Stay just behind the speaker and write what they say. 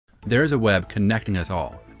There is a web connecting us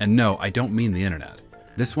all, and no, I don't mean the internet.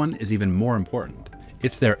 This one is even more important.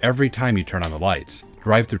 It's there every time you turn on the lights,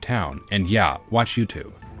 drive through town, and yeah, watch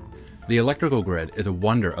YouTube. The electrical grid is a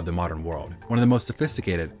wonder of the modern world, one of the most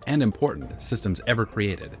sophisticated and important systems ever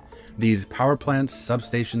created. These power plants,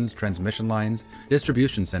 substations, transmission lines,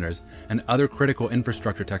 distribution centers, and other critical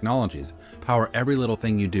infrastructure technologies power every little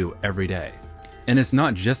thing you do every day. And it's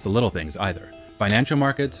not just the little things either. Financial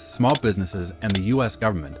markets, small businesses, and the US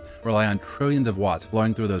government rely on trillions of watts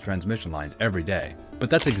flowing through those transmission lines every day. But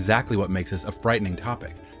that's exactly what makes this a frightening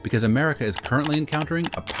topic, because America is currently encountering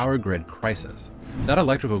a power grid crisis. That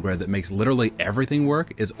electrical grid that makes literally everything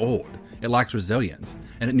work is old, it lacks resilience,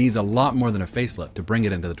 and it needs a lot more than a facelift to bring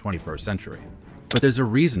it into the 21st century. But there's a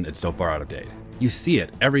reason it's so far out of date. You see it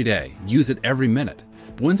every day, use it every minute.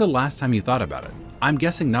 But when's the last time you thought about it? I'm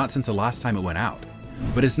guessing not since the last time it went out.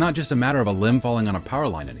 But it's not just a matter of a limb falling on a power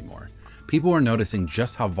line anymore. People are noticing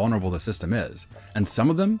just how vulnerable the system is, and some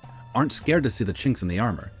of them aren't scared to see the chinks in the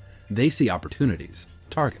armor. They see opportunities,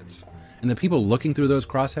 targets, and the people looking through those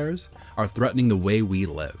crosshairs are threatening the way we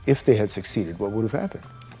live. If they had succeeded, what would have happened?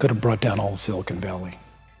 Could have brought down all of Silicon Valley.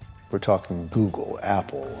 We're talking Google,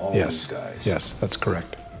 Apple, all these guys. Yes, that's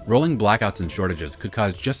correct. Rolling blackouts and shortages could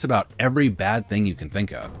cause just about every bad thing you can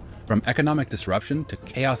think of, from economic disruption to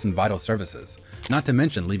chaos in vital services, not to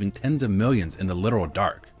mention leaving tens of millions in the literal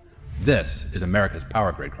dark. This is America's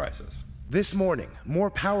power grid crisis. This morning, more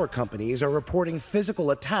power companies are reporting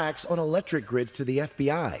physical attacks on electric grids to the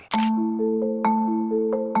FBI.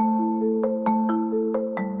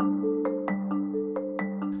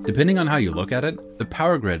 Depending on how you look at it, the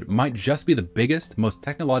power grid might just be the biggest, most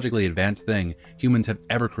technologically advanced thing humans have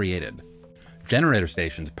ever created. Generator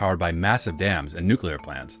stations powered by massive dams and nuclear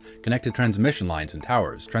plants connect to transmission lines and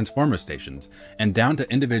towers, transformer stations, and down to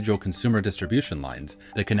individual consumer distribution lines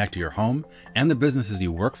that connect to your home and the businesses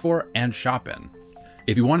you work for and shop in.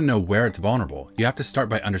 If you want to know where it's vulnerable, you have to start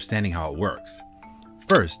by understanding how it works.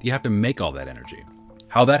 First, you have to make all that energy.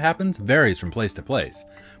 How that happens varies from place to place,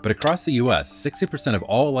 but across the US, 60% of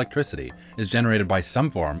all electricity is generated by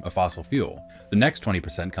some form of fossil fuel. The next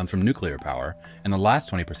 20% comes from nuclear power, and the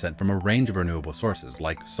last 20% from a range of renewable sources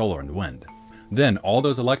like solar and wind. Then all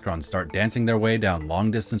those electrons start dancing their way down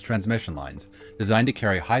long-distance transmission lines designed to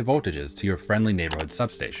carry high voltages to your friendly neighborhood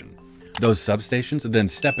substation. Those substations then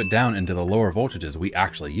step it down into the lower voltages we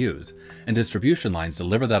actually use, and distribution lines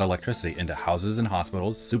deliver that electricity into houses and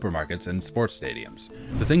hospitals, supermarkets, and sports stadiums.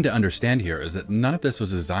 The thing to understand here is that none of this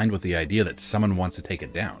was designed with the idea that someone wants to take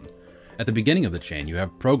it down. At the beginning of the chain, you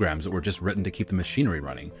have programs that were just written to keep the machinery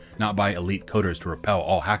running, not by elite coders to repel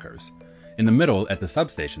all hackers. In the middle, at the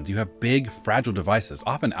substations, you have big, fragile devices,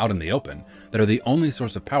 often out in the open, that are the only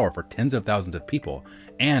source of power for tens of thousands of people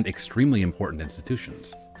and extremely important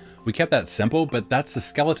institutions. We kept that simple, but that's the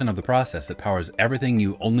skeleton of the process that powers everything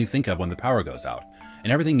you only think of when the power goes out,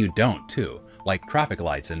 and everything you don't too, like traffic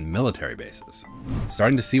lights and military bases.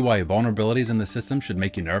 Starting to see why vulnerabilities in the system should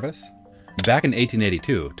make you nervous? Back in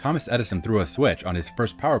 1882, Thomas Edison threw a switch on his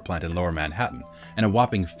first power plant in Lower Manhattan, and a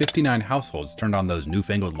whopping 59 households turned on those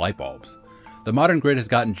newfangled light bulbs. The modern grid has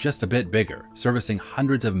gotten just a bit bigger, servicing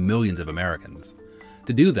hundreds of millions of Americans.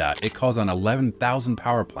 To do that, it calls on 11,000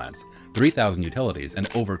 power plants, 3,000 utilities,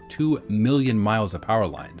 and over 2 million miles of power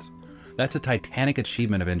lines. That's a titanic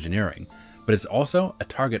achievement of engineering, but it's also a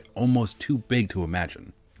target almost too big to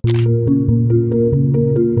imagine.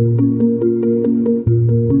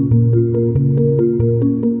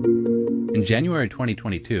 In January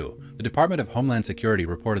 2022, the Department of Homeland Security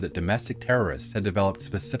reported that domestic terrorists had developed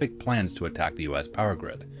specific plans to attack the US power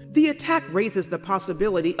grid. The attack raises the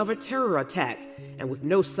possibility of a terror attack, and with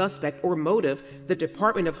no suspect or motive, the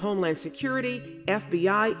Department of Homeland Security,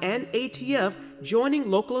 FBI, and ATF joining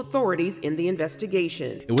local authorities in the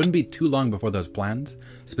investigation. It wouldn't be too long before those plans,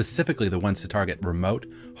 specifically the ones to target remote,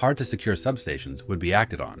 hard-to-secure substations, would be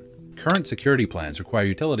acted on. Current security plans require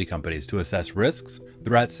utility companies to assess risks,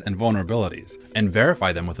 threats, and vulnerabilities, and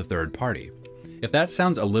verify them with a third party. If that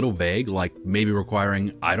sounds a little vague, like maybe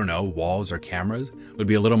requiring, I don't know, walls or cameras, would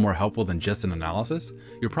be a little more helpful than just an analysis,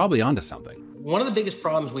 you're probably onto something. One of the biggest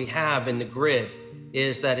problems we have in the grid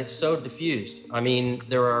is that it's so diffused. I mean,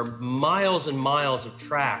 there are miles and miles of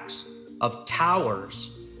tracks of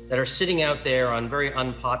towers that are sitting out there on very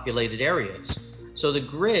unpopulated areas. So the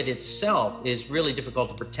grid itself is really difficult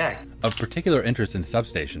to protect. Of particular interest in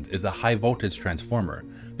substations is the high voltage transformer.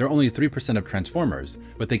 There are only 3% of transformers,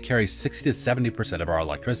 but they carry 60 to 70% of our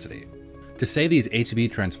electricity. To say these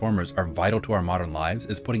HV transformers are vital to our modern lives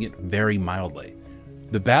is putting it very mildly.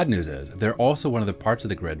 The bad news is they're also one of the parts of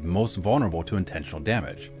the grid most vulnerable to intentional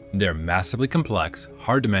damage. They're massively complex,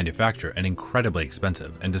 hard to manufacture, and incredibly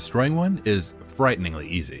expensive, and destroying one is frighteningly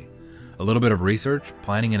easy. A little bit of research,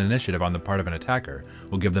 planning, and initiative on the part of an attacker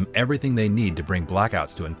will give them everything they need to bring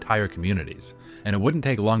blackouts to entire communities, and it wouldn't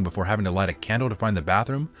take long before having to light a candle to find the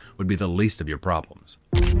bathroom would be the least of your problems.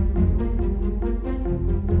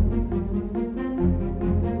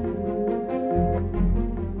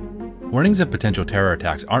 Warnings of potential terror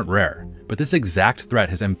attacks aren't rare, but this exact threat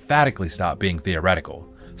has emphatically stopped being theoretical.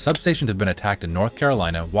 Substations have been attacked in North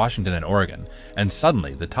Carolina, Washington, and Oregon, and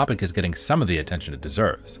suddenly the topic is getting some of the attention it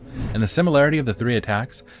deserves. And the similarity of the three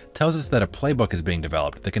attacks tells us that a playbook is being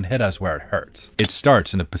developed that can hit us where it hurts. It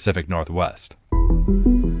starts in the Pacific Northwest.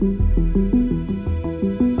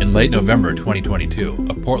 In late November 2022,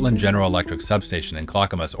 a Portland General Electric substation in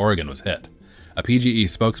Clackamas, Oregon was hit. A PGE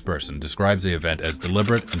spokesperson describes the event as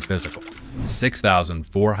deliberate and physical.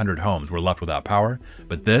 6,400 homes were left without power,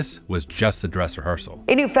 but this was just the dress rehearsal.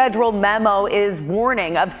 A new federal memo is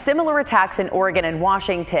warning of similar attacks in Oregon and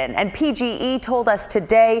Washington, and PGE told us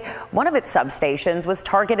today one of its substations was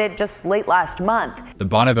targeted just late last month. The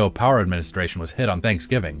Bonneville Power Administration was hit on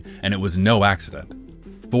Thanksgiving, and it was no accident.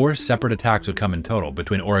 4 separate attacks would come in total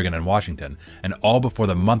between Oregon and Washington, and all before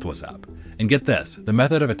the month was up. And get this, the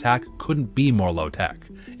method of attack couldn't be more low-tech.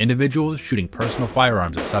 Individuals shooting personal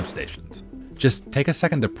firearms at substations. Just take a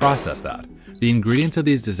second to process that. The ingredients of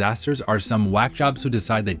these disasters are some whack jobs who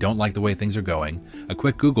decide they don't like the way things are going, a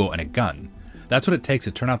quick Google, and a gun. That's what it takes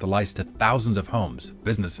to turn out the lights to thousands of homes,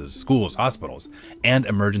 businesses, schools, hospitals, and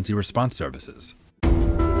emergency response services.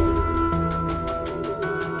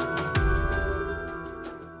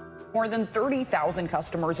 More than 30,000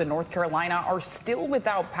 customers in North Carolina are still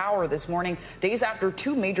without power this morning, days after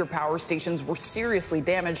 2 major power stations were seriously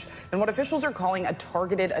damaged in what officials are calling a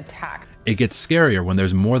targeted attack. It gets scarier when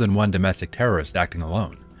there's more than one domestic terrorist acting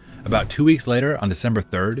alone. About 2 weeks later, on December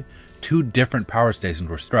 3rd, 2 different power stations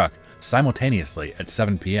were struck simultaneously at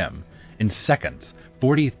 7 p.m. In seconds,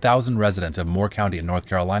 40,000 residents of Moore County in North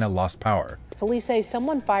Carolina lost power. Police say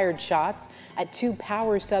someone fired shots at 2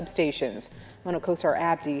 power substations. Monokosar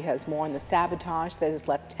Abdi has more on the sabotage that has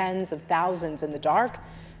left tens of thousands in the dark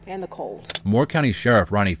and the cold. Moore County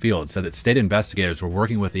Sheriff Ronnie Fields said that state investigators were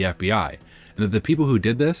working with the FBI and that the people who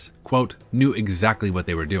did this, quote, knew exactly what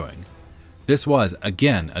they were doing. This was,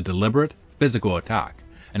 again, a deliberate, physical attack,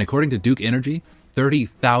 and according to Duke Energy,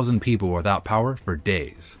 30,000 people were without power for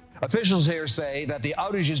days. Officials here say that the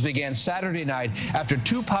outages began Saturday night after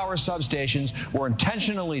 2 power substations were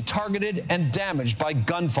intentionally targeted and damaged by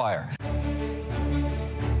gunfire.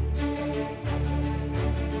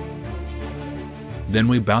 Then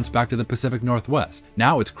we bounce back to the Pacific Northwest.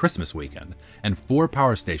 Now it's Christmas weekend, and 4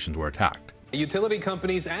 power stations were attacked. Utility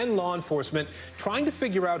companies and law enforcement trying to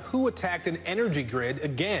figure out who attacked an energy grid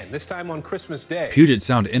again, this time on Christmas Day. Puget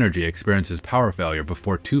Sound Energy experiences power failure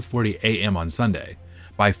before 2:40 a.m. on Sunday.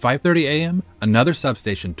 By 5:30 a.m., another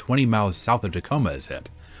substation 20 miles south of Tacoma is hit.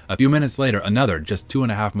 A few minutes later, another just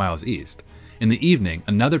 2.5 miles east. In the evening,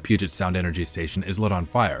 another Puget Sound Energy station is lit on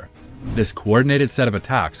fire. This coordinated set of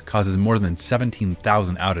attacks causes more than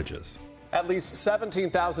 17,000 outages. At least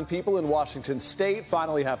 17,000 people in Washington state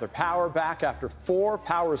finally have their power back after 4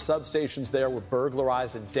 power substations there were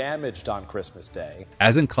burglarized and damaged on Christmas Day.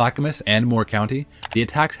 As in Clackamas and Moore County, the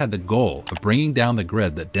attacks had the goal of bringing down the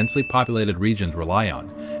grid that densely populated regions rely on,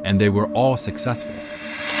 and they were all successful.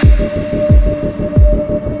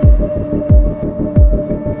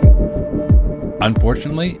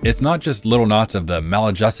 Unfortunately, it's not just little knots of the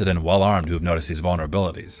maladjusted and well-armed who've noticed these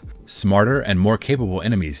vulnerabilities. Smarter and more capable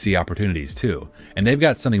enemies see opportunities too, and they've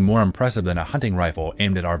got something more impressive than a hunting rifle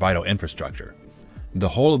aimed at our vital infrastructure. The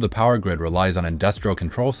whole of the power grid relies on industrial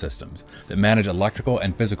control systems that manage electrical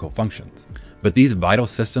and physical functions. But these vital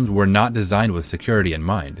systems were not designed with security in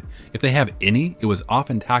mind. If they have any, it was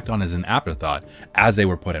often tacked on as an afterthought as they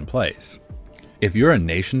were put in place. If you're a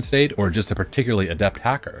nation state or just a particularly adept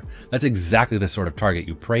hacker, that's exactly the sort of target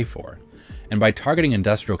you pray for. And by targeting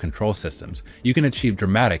industrial control systems, you can achieve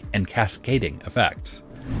dramatic and cascading effects.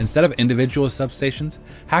 Instead of individual substations,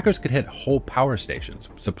 hackers could hit whole power stations,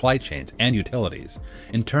 supply chains, and utilities,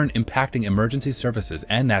 in turn impacting emergency services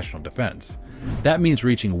and national defense. That means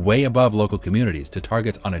reaching way above local communities to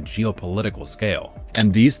targets on a geopolitical scale.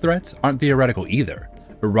 And these threats aren't theoretical either.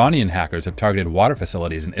 Iranian hackers have targeted water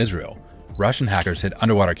facilities in Israel. Russian hackers hit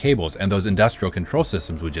underwater cables and those industrial control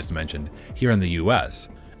systems we just mentioned here in the US.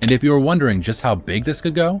 And if you were wondering just how big this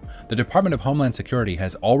could go, the Department of Homeland Security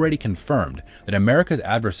has already confirmed that America's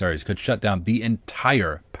adversaries could shut down the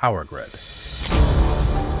entire power grid.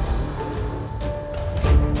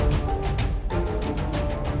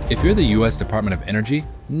 If you're the US Department of Energy,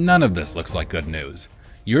 none of this looks like good news.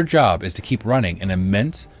 Your job is to keep running an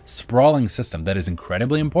immense, sprawling system that is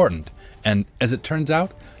incredibly important and, as it turns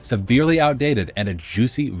out, severely outdated and a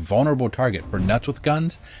juicy, vulnerable target for nuts with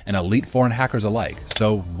guns and elite foreign hackers alike.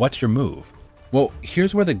 So what's your move? Well,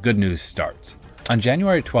 here's where the good news starts. On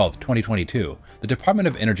January 12, 2022, the Department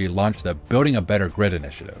of Energy launched the Building a Better Grid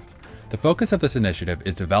initiative. The focus of this initiative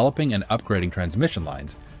is developing and upgrading transmission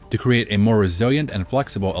lines to create a more resilient and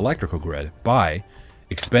flexible electrical grid by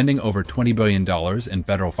expending over $20 billion in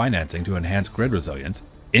federal financing to enhance grid resilience,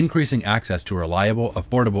 increasing access to reliable,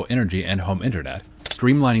 affordable energy and home internet,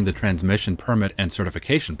 streamlining the transmission permit and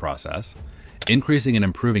certification process, increasing and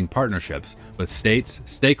improving partnerships with states,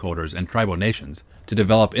 stakeholders, and tribal nations to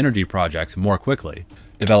develop energy projects more quickly,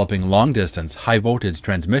 developing long-distance, high-voltage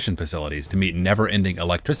transmission facilities to meet never-ending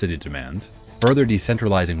electricity demands, further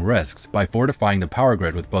decentralizing risks by fortifying the power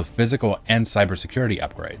grid with both physical and cybersecurity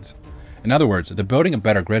upgrades. In other words, the Building a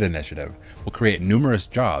Better Grid initiative will create numerous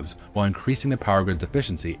jobs while increasing the power grid's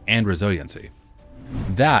efficiency and resiliency.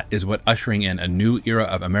 That is what ushering in a new era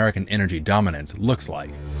of American energy dominance looks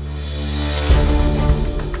like.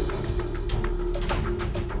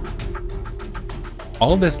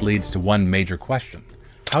 All of this leads to one major question.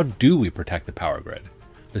 How do we protect the power grid?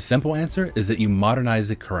 The simple answer is that you modernize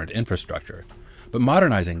the current infrastructure. But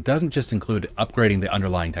modernizing doesn't just include upgrading the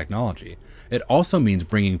underlying technology. It also means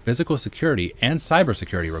bringing physical security and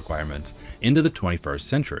cybersecurity requirements into the 21st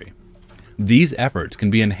century. These efforts can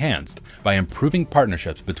be enhanced by improving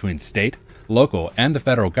partnerships between state, local, and the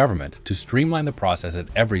federal government to streamline the process at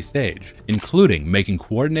every stage, including making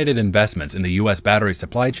coordinated investments in the U.S. battery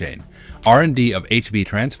supply chain, R&D of HV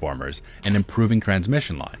transformers, and improving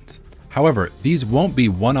transmission lines. However, these won't be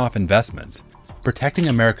one-off investments. Protecting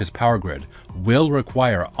America's power grid will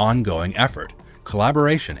require ongoing effort,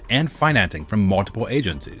 collaboration, and financing from multiple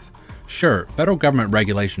agencies. Sure, federal government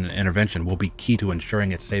regulation and intervention will be key to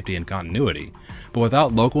ensuring its safety and continuity, but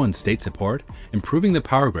without local and state support, improving the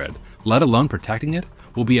power grid, let alone protecting it,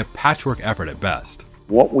 will be a patchwork effort at best.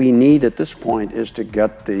 What we need at this point is to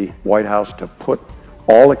get the White House to put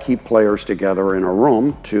all the key players together in a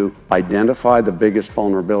room to identify the biggest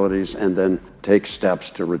vulnerabilities and then take steps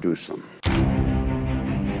to reduce them.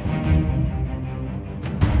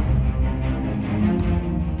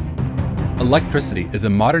 Electricity is a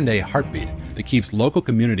modern-day heartbeat that keeps local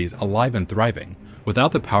communities alive and thriving.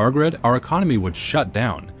 Without the power grid, our economy would shut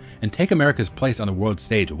down and take America's place on the world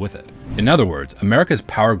stage with it. In other words, America's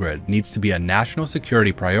power grid needs to be a national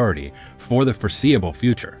security priority for the foreseeable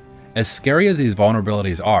future. As scary as these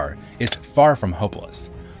vulnerabilities are, it's far from hopeless.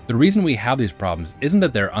 The reason we have these problems isn't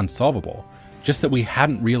that they're unsolvable, just that we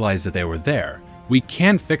hadn't realized that they were there. We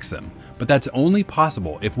can fix them, but that's only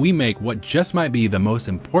possible if we make what just might be the most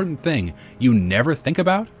important thing you never think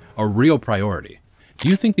about a real priority. Do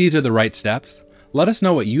you think these are the right steps? Let us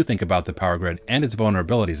know what you think about the power grid and its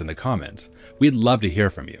vulnerabilities in the comments. We'd love to hear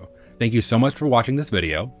from you. Thank you so much for watching this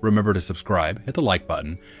video. Remember to subscribe, hit the like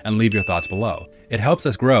button, and leave your thoughts below. It helps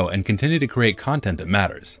us grow and continue to create content that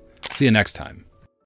matters. See you next time.